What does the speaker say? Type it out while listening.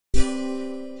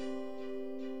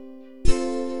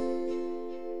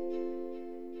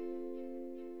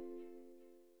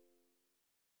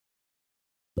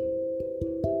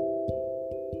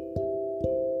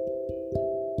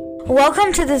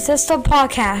Welcome to the Sister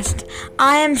Podcast.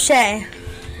 I am Shay.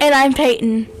 And I'm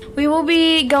Peyton. We will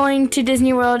be going to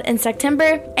Disney World in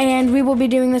September, and we will be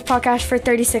doing this podcast for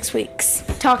 36 weeks,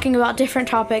 talking about different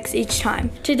topics each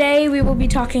time. Today, we will be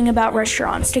talking about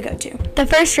restaurants to go to. The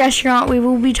first restaurant we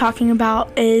will be talking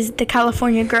about is the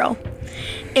California Grill.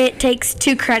 It takes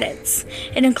 2 credits.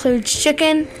 It includes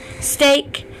chicken,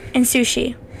 steak, and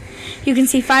sushi. You can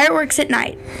see fireworks at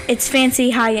night. It's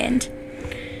fancy, high-end.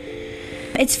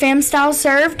 It's fam style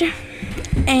served,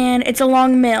 and it's a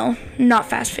long meal, not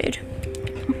fast food.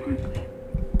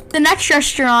 The next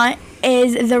restaurant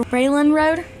is the Raylan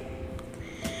Road.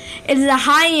 It is a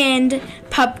high-end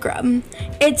pub grub.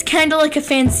 It's kind of like a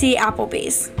fancy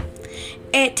Applebee's.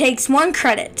 It takes 1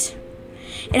 credit.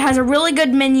 It has a really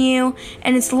good menu,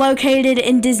 and it's located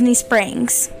in Disney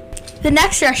Springs. The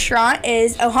next restaurant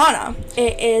is Ohana.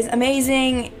 It is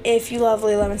amazing if you love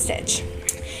Lilo and Stitch.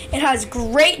 It has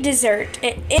great dessert.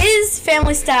 It is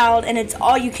family styled, and it's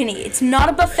all you can eat. It's not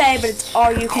a buffet, but it's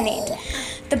all you can eat.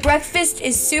 The breakfast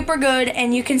is super good,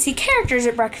 and you can see characters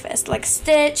at breakfast like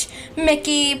Stitch,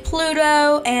 Mickey,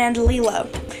 Pluto, and Lilo.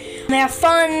 They have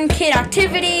fun kid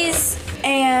activities,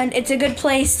 and it's a good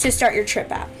place to start your trip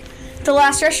at. The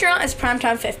last restaurant is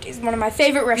Primetime 50s, one of my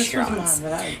favorite restaurants.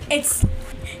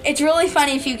 It's really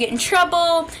funny if you get in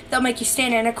trouble. They'll make you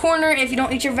stand in a corner if you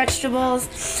don't eat your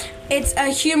vegetables. It's a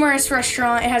humorous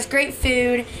restaurant. It has great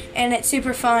food, and it's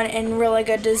super fun and really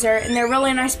good dessert. And they're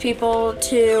really nice people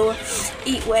to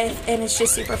eat with, and it's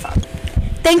just super fun.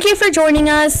 Thank you for joining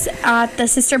us at the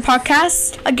Sister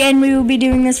Podcast. Again, we will be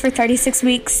doing this for 36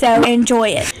 weeks, so enjoy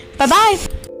it.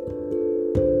 Bye-bye.